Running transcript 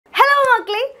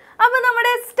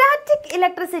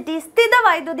Electricity സ്ഥിത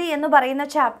വൈദ്യുതി എന്ന് പറയുന്ന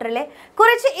ചാപ്റ്ററിലെ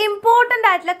കുറച്ച് ഇമ്പോർട്ടൻ്റ്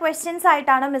ആയിട്ടുള്ള ക്വസ്റ്റ്യൻസ്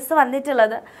ആയിട്ടാണ് മിസ്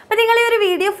വന്നിട്ടുള്ളത്. അപ്പോൾ നിങ്ങൾ ഈ ഒരു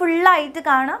വീഡിയോ ഫുള്ളായിട്ട്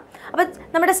കാണാം. അപ്പോൾ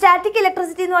നമ്മുടെ സ്റ്റാറ്റിക്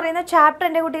ഇലക്ട്രിസിറ്റി എന്ന് പറയുന്ന ചാപ്റ്റർ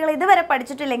എൻ്റെ കുട്ടികൾ ഇതുവരെ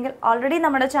പഠിച്ചിട്ടില്ലെങ്കിൽ ഓൾറെഡി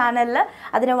നമ്മുടെ ചാനലിൽ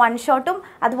അതിന് വൺ ഷോട്ടും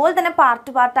അതുപോലെ തന്നെ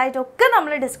പാർട്ടായിട്ടൊക്കെ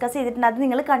നമ്മൾ ഡിസ്കസ് ചെയ്തിട്ടുണ്ട്. അത്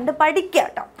നിങ്ങൾ കണ്ട് പഠിക്കുക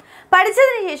കേട്ടോ.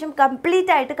 പഠിച്ചതിന് ശേഷം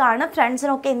കംപ്ലീറ്റ് ആയിട്ട് കാണും.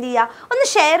 ഫ്രണ്ട്സിനൊക്കെ എന്ത് ചെയ്യുക, ഒന്ന്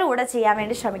ഷെയർ കൂടെ ചെയ്യാൻ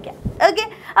വേണ്ടി ശ്രമിക്കാം. ഓക്കെ,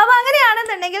 അപ്പോൾ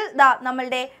അങ്ങനെയാണെന്നുണ്ടെങ്കിൽ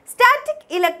നമ്മളുടെ സ്റ്റാറ്റിക്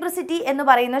ഇലക്ട്രിസിറ്റി എന്ന്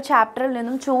പറയുന്ന ചാപ്റ്ററിൽ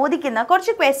നിന്നും ചോദിക്കുന്ന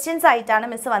കുറച്ച് ക്വസ്റ്റ്യൻസ് ആയിട്ടാണ്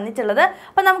മിസ് വന്നിട്ടുള്ളത്.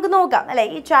 അപ്പോൾ നമുക്ക് നോക്കാം അല്ലേ,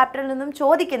 ഈ ചാപ്റ്ററിൽ നിന്നും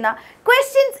ചോദിക്കുന്ന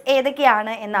ക്വസ്റ്റ്യൻസ്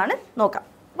ഏതൊക്കെയാണ് എന്നാണ് നോക്കാം.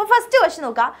 അപ്പോൾ ഫസ്റ്റ് ക്വസ്റ്റ്യൻ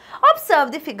നോക്കാം.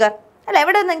 ഒബ്സർവ് ദി ഫിഗർ അല്ല,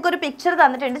 ഇവിടെ നിങ്ങൾക്ക് ഒരു പിക്ചർ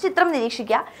തന്നിട്ടുണ്ട്, ചിത്രം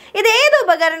നിരീക്ഷിക്കുക. ഇത് ഏത്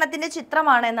ഉപകരണത്തിൻ്റെ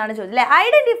ചിത്രമാണ് എന്നാണ് ചോദിച്ചത് അല്ലേ.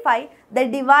 ഐഡൻറ്റിഫൈ ദ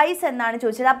ഡിവൈസ് എന്നാണ്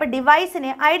ചോദിച്ചത്. അപ്പോൾ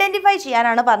ഡിവൈസിനെ ഐഡൻറ്റിഫൈ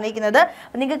ചെയ്യാനാണ് പറഞ്ഞിരിക്കുന്നത്.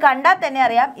 അപ്പോൾ നിങ്ങൾക്ക് കണ്ടാൽ തന്നെ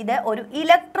അറിയാം, ഇത് ഒരു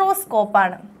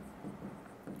ഇലക്ട്രോസ്കോപ്പാണ്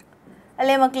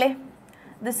അല്ലേ മക്കളെ.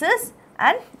 ദിസ് ഈസ്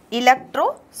ആൻ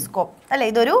ഇലക്ട്രോസ്കോപ്പ് അല്ലേ,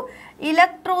 ഇതൊരു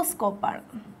ഇലക്ട്രോസ്കോപ്പാണ്.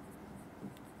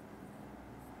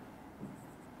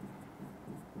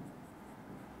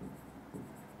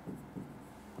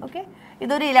 ഓക്കെ,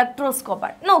 ഇതൊരു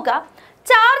ഇലക്ട്രോസ്കോപ്പാണ്. നോക്കുക,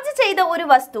 ചാർജ് ചെയ്ത ഒരു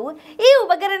വസ്തു ഈ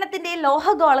ഉപകരണത്തിൻ്റെ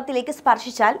ലോഹഗോളത്തിലേക്ക്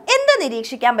സ്പർശിച്ചാൽ എന്ത്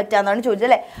നിരീക്ഷിക്കാൻ പറ്റുകയെന്നാണ് ചോദിച്ചത്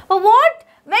അല്ലേ. അപ്പോൾ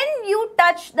when you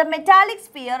touch the metallic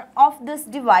sphere of this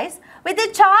device with a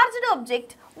charged object,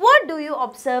 what do you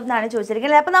observe എന്നാണ്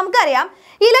ചോദിച്ചിരിക്കുന്നത്. അപ്പോൾ നമുക്കറിയാം,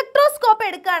 ഇലക്ട്രോസ്കോപ്പ്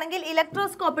എടുക്കുകയാണെങ്കിൽ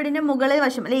ഇലക്ട്രോസ്കോപ്പിൻ്റെ മുകൾ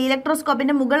വശം അല്ലെങ്കിൽ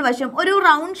ഇലക്ട്രോസ്കോപ്പിൻ്റെ മുകൾ വശം ഒരു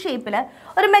റൗണ്ട് ഷേപ്പിൽ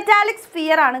ഒരു മെറ്റാലിക്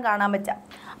സ്ഫിയർ ആണ് കാണാൻ പറ്റുക.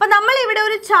 അപ്പോൾ നമ്മളിവിടെ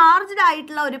ഒരു ചാർജ്ഡ്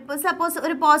ആയിട്ടുള്ള സപ്പോസ്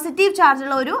ഒരു പോസിറ്റീവ്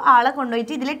ചാർജുള്ള ഒരു ആളെ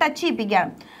കൊണ്ടുപോയിട്ട് ഇതിൽ ടച്ച്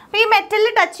ചെയ്യിപ്പിക്കുകയാണ്. അപ്പോൾ ഈ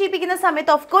മെറ്റലിൽ ടച്ച് ചെയ്യിപ്പിക്കുന്ന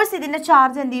സമയത്ത് ഓഫ് കോഴ്സ് ഇതിൻ്റെ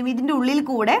ചാർജ് എന്ത് ചെയ്യും, ഇതിൻ്റെ ഉള്ളിൽ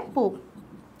കൂടെ പോവും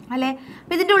അല്ലേ.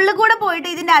 അപ്പോൾ ഇതിൻ്റെ ഉള്ളിൽ കൂടെ പോയിട്ട്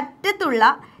ഇതിൻ്റെ അറ്റത്തുള്ള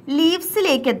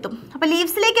ലീവ്സിലേക്ക് എത്തും. അപ്പോൾ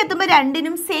ലീവ്സിലേക്ക് എത്തുമ്പോൾ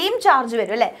രണ്ടിനും സെയിം ചാർജ്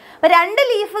വരും അല്ലേ. അപ്പോൾ രണ്ട്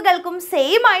ലീഫുകൾക്കും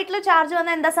സെയിം ആയിട്ടുള്ള ചാർജ്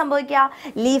വന്നാൽ എന്താ സംഭവിക്കുക,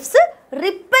 ലീവ്സ്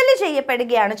റിപ്പൽ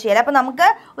ചെയ്യപ്പെടുകയാണ് ചെയ്യുക. അപ്പോൾ നമുക്ക്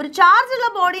ഒരു ചാർജുള്ള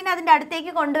ബോഡീനെ അതിൻ്റെ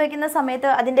അടുത്തേക്ക് കൊണ്ടുവയ്ക്കുന്ന സമയത്ത്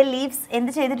അതിൻ്റെ ലീവ്സ്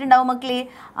എന്ത് ചെയ്തിട്ടുണ്ടാവും മക്കളെ,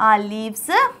 ആ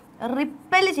ലീവ്സ്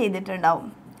റിപ്പൽ ചെയ്തിട്ടുണ്ടാവും.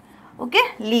 ഓക്കെ,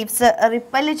 ലീവ്സ്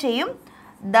റിപ്പൽ ചെയ്യും,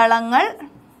 ദളങ്ങൾ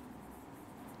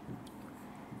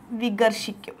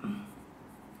വികർഷിക്കും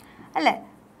അല്ലേ,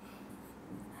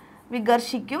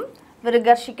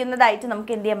 വികർഷിക്കുന്നതായിട്ട്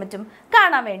നമുക്ക് എന്ത് ചെയ്യാൻ പറ്റും,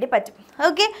 കാണാൻ വേണ്ടി പറ്റും.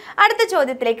 ഓക്കെ, അടുത്ത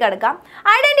ചോദ്യത്തിലേക്ക് കടക്കാം.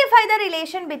 Identify the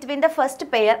relation between the first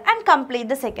pair and complete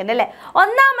the second അല്ലേ.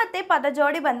 ഒന്നാമത്തെ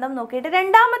പദജോടി ബന്ധം നോക്കിയിട്ട്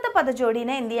രണ്ടാമത്തെ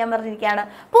പദജോടിനെ എന്ത് ചെയ്യാൻ പറഞ്ഞിരിക്കുകയാണ്,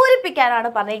 പൂരിപ്പിക്കാനാണ്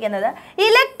പറഞ്ഞിരിക്കുന്നത്.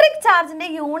 ഇലക്ട്രിക് ചാർജിൻ്റെ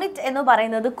യൂണിറ്റ് എന്ന്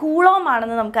പറയുന്നത് കൂളോം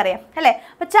ആണെന്ന് നമുക്കറിയാം അല്ലേ.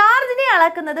 അപ്പോൾ ചാർജിനെ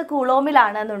അളക്കുന്നത്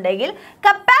കൂളോമിലാണ് എന്നുണ്ടെങ്കിൽ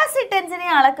കപ്പാസിറ്റൻസിനെ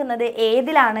അളക്കുന്നത്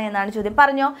ഏതിലാണ് എന്നാണ് ചോദ്യം.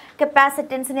 പറഞ്ഞോ,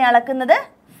 കപ്പാസിറ്റൻസിനെ അളക്കുന്നത്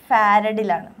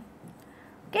ഫാരഡിലാണ്.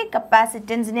 ഓക്കെ,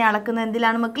 കപ്പാസിറ്റൻസിനെ അളക്കുന്നത്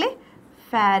എന്തിലാണ് മക്കളെ,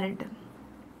 ഫാരഡ്.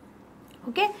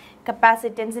 ഓക്കെ,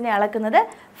 കപ്പാസിറ്റൻസിനെ അളക്കുന്നത്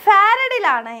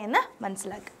ഫാരഡിലാണ് എന്ന്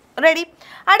മനസ്സിലാക്കുക. റെഡി,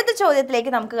 അടുത്ത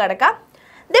ചോദ്യത്തിലേക്ക് നമുക്ക് കടക്കാം.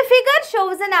 The figure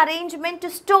shows an arrangement to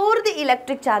store the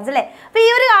electric charge അല്ലേ. അപ്പോൾ ഈ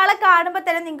ഒരു ആളെ കാണുമ്പോൾ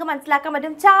തന്നെ നിങ്ങൾക്ക് മനസ്സിലാക്കാൻ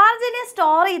പറ്റും, ചാർജിനെ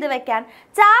സ്റ്റോർ ചെയ്ത് വെക്കാൻ,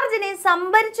 ചാർജിനെ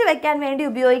സംഭരിച്ച് വെക്കാൻ വേണ്ടി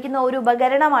ഉപയോഗിക്കുന്ന ഒരു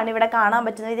ഉപകരണമാണ് ഇവിടെ കാണാൻ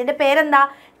പറ്റുന്നത്. ഇതിൻ്റെ പേരെന്താ,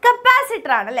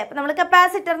 കപ്പാസിറ്റർ ആണ് അല്ലേ. അപ്പോൾ നമ്മൾ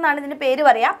കപ്പാസിറ്റർ എന്നാണ് ഇതിൻ്റെ പേര്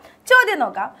പറയാം. ചോദ്യം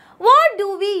നോക്കാം. What do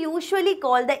we usually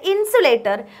call the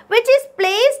insulator which is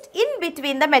placed in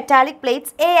between the metallic plates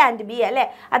A and B അല്ലേ.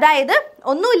 അതായത്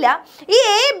ഒന്നുമില്ല, ഈ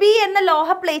A B എന്ന ലോഹ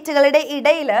പ്ലേറ്റുകളുടെ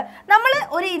ഇടയിൽ നമ്മൾ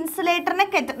ഒരു ഇൻസുലേറ്ററിനെ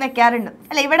വെക്കാറുണ്ട്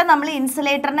അല്ലേ. ഇവിടെ നമ്മൾ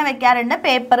ഇൻസുലേറ്ററിനെ വെക്കാറുണ്ട്,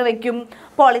 പേപ്പർ വെക്കും,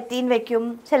 പോളിത്തീൻ വെക്കും,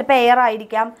 ചിലപ്പോൾ എയർ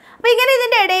ആയിരിക്കാം. അപ്പോൾ ഇങ്ങനെ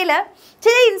ഇതിൻ്റെ ഇടയിൽ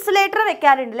ചില ഇൻസുലേറ്റർ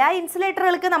വെക്കാറുണ്ടല്ലേ. ആ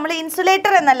ഇൻസുലേറ്ററുകൾക്ക് നമ്മൾ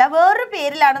ഇൻസുലേറ്റർ എന്നല്ല വേറൊരു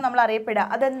പേരിലാണ് നമ്മൾ അറിയപ്പെടുക.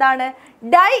 അതെന്താണ്,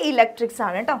 ഡൈ ഇലക്ട്രിക്സ്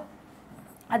ആണ് കേട്ടോ.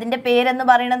 അതിൻ്റെ പേരെന്ന്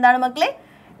പറയുന്നത് എന്താണ് മക്കളെ,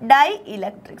 ഡൈ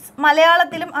ഇലക്ട്രിക്സ്.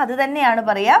 മലയാളത്തിലും അത് തന്നെയാണ്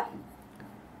പറയുക.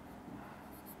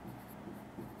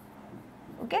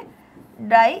 Okay,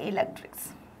 dye electrics.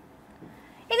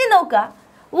 ഇനി നോക്കുക,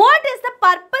 what is the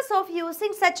purpose of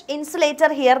using such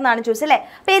insulator here എന്നാണ് ചോദിച്ചത് അല്ലേ.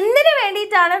 അപ്പോൾ എന്തിനു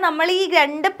വേണ്ടിയിട്ടാണ് നമ്മൾ ഈ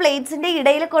രണ്ട് പ്ലേറ്റ്സിൻ്റെ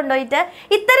ഇടയിൽ കൊണ്ടുപോയിട്ട്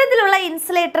ഇത്തരത്തിലുള്ള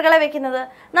ഇൻസുലേറ്ററുകളെ വെക്കുന്നത്.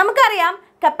 നമുക്കറിയാം,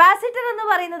 കപ്പാസിറ്റർ എന്ന്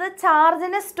പറയുന്നത്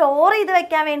ചാർജിനെ സ്റ്റോർ ചെയ്ത്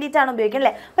വെക്കാൻ വേണ്ടിയിട്ടാണ് ഉപയോഗിക്കുന്നത്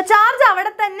അല്ലേ. അപ്പോൾ ചാർജ്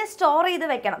അവിടെ തന്നെ സ്റ്റോർ ചെയ്ത്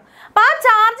വെക്കണം. അപ്പോൾ ആ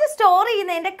ചാർജ് സ്റ്റോർ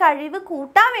ചെയ്യുന്നതിൻ്റെ കഴിവ്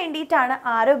കൂട്ടാൻ വേണ്ടിയിട്ടാണ്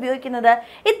ആരോ ഉപയോഗിക്കുന്നത്,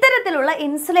 ഇത്തരത്തിലുള്ള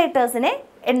ഇൻസുലേറ്റേഴ്സിനെ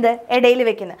ഇടയിൽ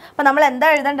വെക്കുന്നത്. അപ്പോൾ നമ്മൾ എന്താ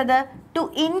എഴുതേണ്ടത്, to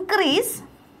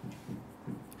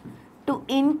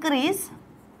increase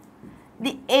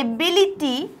the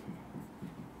ability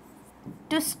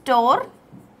to store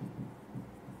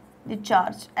the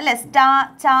charge അല്ലേ.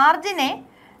 ചാർജിനെ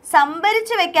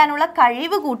സംഭരിച്ച് വെക്കാനുള്ള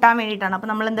കഴിവ് കൂട്ടാൻ വേണ്ടിയിട്ടാണ്. അപ്പോൾ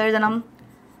നമ്മൾ എന്ത് എഴുതണം,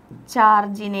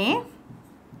 ചാർജിനെ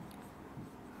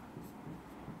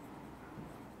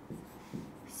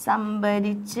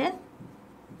സംഭരിച്ച്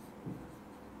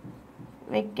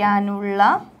വെക്കാനുള്ള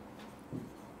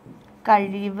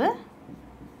കഴിവ്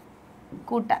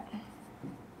കൂട്ടാൻ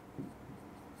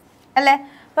അല്ലേ?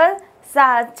 അപ്പോൾ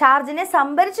ചാർജിനെ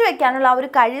സംഭരിച്ചു വെക്കാനുള്ള ആ ഒരു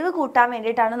കഴിവ് കൂട്ടാൻ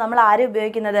വേണ്ടിയിട്ടാണ് നമ്മൾ ആരെ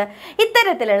ഉപയോഗിക്കുന്നത്?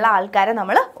 ഇത്തരത്തിലുള്ള ആൾക്കാരെ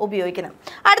നമ്മൾ ഉപയോഗിക്കുന്നത്.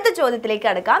 അടുത്ത ചോദ്യത്തിലേക്ക്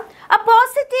അടുക്കാം. A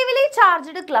positively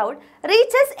charged cloud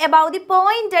reaches above the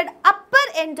pointed upper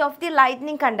end of the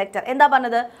lightning conductor. എന്താ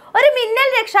പറഞ്ഞത്? ഒരു മിന്നൽ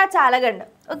രക്ഷാ ചാലകമുണ്ട്.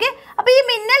 ഓക്കെ, അപ്പോൾ ഈ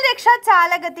മിന്നൽ രക്ഷാ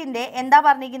ചാലകത്തിൻ്റെ എന്താ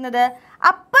പറഞ്ഞിരിക്കുന്നത്?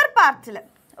 അപ്പർ പാർട്ടിൽ,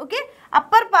 ഓക്കെ,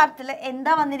 അപ്പർ പാർട്ടിൽ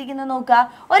എന്താ വന്നിരിക്കുന്നത് നോക്കുക,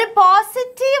 ഒരു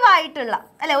പോസിറ്റീവായിട്ടുള്ള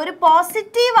അല്ലെ, ഒരു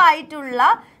പോസിറ്റീവായിട്ടുള്ള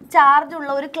ചാർജ് ഉള്ള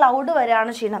ഒരു ക്ലൗഡ്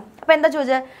വരെയാണ് ചെയ്യുന്നത്. അപ്പോൾ എന്താ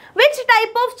ചോദിച്ചത്? Which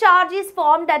type of charge is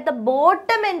formed at the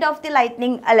bottom end of the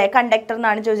lightning അല്ലെ കണ്ടക്ടർ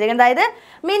എന്നാണ് ചോദിച്ചത്. അതായത്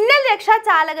മിന്നൽ രക്ഷാ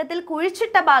ചാലകത്തിൽ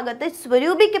കുഴിച്ചിട്ട ഭാഗത്ത്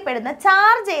സ്വരൂപിക്കപ്പെടുന്ന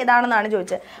ചാർജ് ഏതാണെന്നാണ്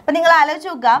ചോദിച്ചത്. അപ്പോൾ നിങ്ങൾ ആലോചിച്ച്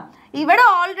നോക്കുക, ഇവിടെ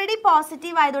ഓൾറെഡി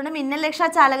പോസിറ്റീവ് ആയതുകൊണ്ട് മിന്നൽ രക്ഷാ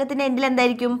ചാലകത്തിൻ്റെ എൻഡിൽ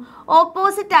എന്തായിരിക്കും?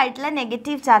 ഓപ്പോസിറ്റ് ആയിട്ടുള്ള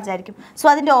നെഗറ്റീവ് ചാർജ് ആയിരിക്കും. സോ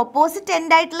അതിൻ്റെ ഓപ്പോസിറ്റ്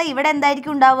എൻഡ് ആയിട്ടുള്ള ഇവിടെ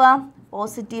എന്തായിരിക്കും ഉണ്ടാവുക?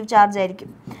 പോസിറ്റീവ് ചാർജ്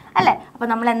ആയിരിക്കും അല്ലേ? അപ്പോൾ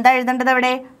നമ്മൾ എന്താ എഴുതേണ്ടത്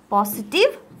അവിടെ?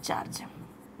 പോസിറ്റീവ് ചാർജ്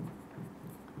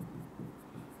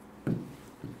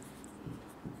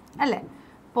അല്ലേ?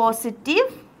 പോസിറ്റീവ്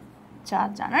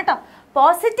ചാർജാണ് കേട്ടോ.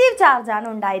 പോസിറ്റീവ് ചാർജാണ്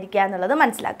ഉണ്ടായിരിക്കുക എന്നുള്ളത്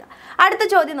മനസ്സിലാക്കുക. അടുത്ത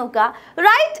ചോദ്യം നോക്കുക.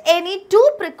 Right any 2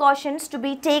 precautions to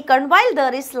be taken while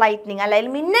there is lightning.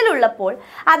 അല്ലെങ്കിൽ മിന്നലുള്ളപ്പോൾ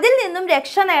അതിൽ നിന്നും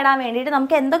രക്ഷ നേടാൻ വേണ്ടിയിട്ട്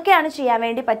നമുക്ക് എന്തൊക്കെയാണ് ചെയ്യാൻ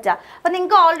വേണ്ടി പറ്റുക? അപ്പോൾ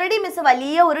നിങ്ങൾക്ക് ഓൾറെഡി മിസ്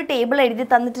വലിയ ഒരു ടേബിൾ എഴുതി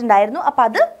തന്നിട്ടുണ്ടായിരുന്നു. അപ്പോൾ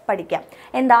അത് പഠിക്കാം.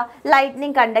 എന്താ?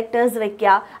 ലൈറ്റ്നിങ് കണ്ടക്ടേഴ്സ്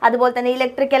വെക്കുക, അതുപോലെ തന്നെ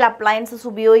ഇലക്ട്രിക്കൽ അപ്ലയൻസസ്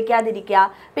ഉപയോഗിക്കാതിരിക്കുക,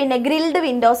 പിന്നെ ഗ്രിൽഡ്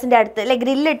വിൻഡോസിൻ്റെ അടുത്ത് അല്ലെ,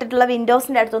 ഗ്രില്ലിട്ടിട്ടുള്ള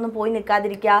വിൻഡോസിൻ്റെ അടുത്തൊന്നും പോയി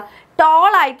നിൽക്കാതിരിക്കുക,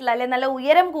 ടോൾ ആയിട്ടുള്ള അല്ലെ നല്ല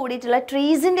ഉയരം കൂടിയിട്ടുള്ള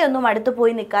ട്രീസിൻ്റെ ഒന്നും അടുത്ത്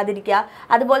പോയി നിൽക്കാതിരിക്കുക,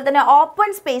 അതുപോലെ തന്നെ ഓപ്പൺ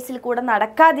സ്പേസിൽ കൂടെ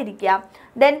നടക്കാതിരിക്കുക,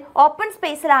 ദെൻ ഓപ്പൺ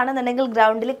സ്പേസിലാണെന്നുണ്ടെങ്കിൽ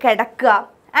ഗ്രൗണ്ടിൽ കിടക്കുക,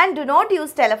 and do not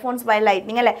use telephones by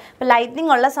lightning അല്ലേ. ഇപ്പോൾ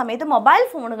ലൈറ്റ്നിങ് ഉള്ള സമയത്ത് മൊബൈൽ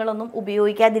ഫോണുകളൊന്നും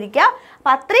ഉപയോഗിക്കാതിരിക്കുക.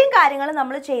 അപ്പോൾ അത്രയും കാര്യങ്ങൾ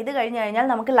നമ്മൾ ചെയ്ത് കഴിഞ്ഞാൽ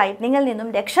നമുക്ക് ലൈറ്റ്നിങ്ങിൽ നിന്നും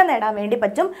രക്ഷ നേടാൻ വേണ്ടി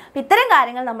പറ്റും. അപ്പോൾ ഇത്തരം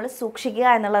കാര്യങ്ങൾ നമ്മൾ സൂക്ഷിക്കുക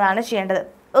എന്നുള്ളതാണ് ചെയ്യേണ്ടത്.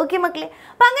 ഓക്കെ മക്കളെ,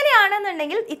 അപ്പം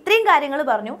അങ്ങനെയാണെന്നുണ്ടെങ്കിൽ ഇത്രയും കാര്യങ്ങൾ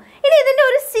പറഞ്ഞു. ഇനി ഇതിൻ്റെ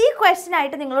ഒരു ക്വസ്റ്റ്യൻ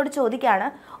ആയിട്ട് നിങ്ങളോട് ചോദിക്കുകയാണ്,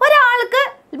 ഒരാൾക്ക്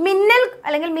മിന്നൽ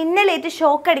അല്ലെങ്കിൽ മിന്നലേറ്റ്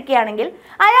ഷോക്ക് അടിക്കുകയാണെങ്കിൽ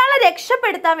അയാളെ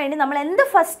രക്ഷപ്പെടുത്താൻ വേണ്ടി നമ്മൾ എന്ത്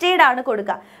ഫസ്റ്റ് എയ്ഡ് ആണ്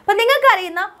കൊടുക്കുക? അപ്പം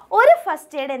നിങ്ങൾക്കറിയുന്ന ഒരു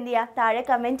ഫസ്റ്റ് എയ്ഡ് എന്ത് ചെയ്യുക? താഴെ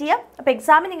കമൻറ്റ് ചെയ്യുക. അപ്പോൾ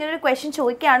എക്സാമിന് ഇങ്ങനെ ഒരു ക്വസ്റ്റ്യൻ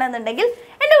ചോദിക്കുകയാണെന്നുണ്ടെങ്കിൽ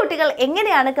എൻ്റെ കുട്ടികൾ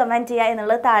എങ്ങനെയാണ് കമൻറ്റ് ചെയ്യുക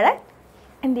എന്നുള്ളത് താഴെ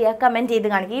എന്ത് ചെയ്യുക? കമൻറ്റ് ചെയ്ത്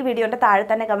കാണിക്കുക. ഈ വീഡിയോൻ്റെ താഴെ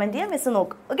തന്നെ കമൻറ്റ് ചെയ്യുക, മിസ്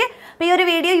നോക്കും. ഓക്കെ, അപ്പോൾ ഈ ഒരു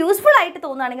വീഡിയോ യൂസ്ഫുൾ ആയിട്ട്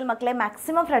തോന്നുകയാണെങ്കിൽ മക്കളെ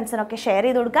മാക്സിമം ഫ്രണ്ട്സിനൊക്കെ ഷെയർ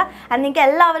ചെയ്ത് കൊടുക്കുക. ആൻഡ് നിങ്ങൾക്ക്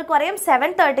എല്ലാവർക്കും അറിയാം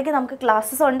 7:30 നമുക്ക്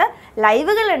ക്ലാസ്സസ് ഉണ്ട്,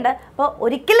 ലൈവുകളുണ്ട്. അപ്പോൾ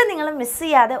ഒരിക്കലും നിങ്ങൾ മിസ്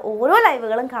ചെയ്യാതെ ഓരോ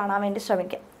ലൈവുകളും കാണാൻ വേണ്ടി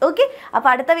ശ്രമിക്കുക. ഓക്കെ, അപ്പോൾ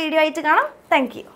അടുത്ത വീഡിയോ ആയിട്ട് കാണാം. Thank you.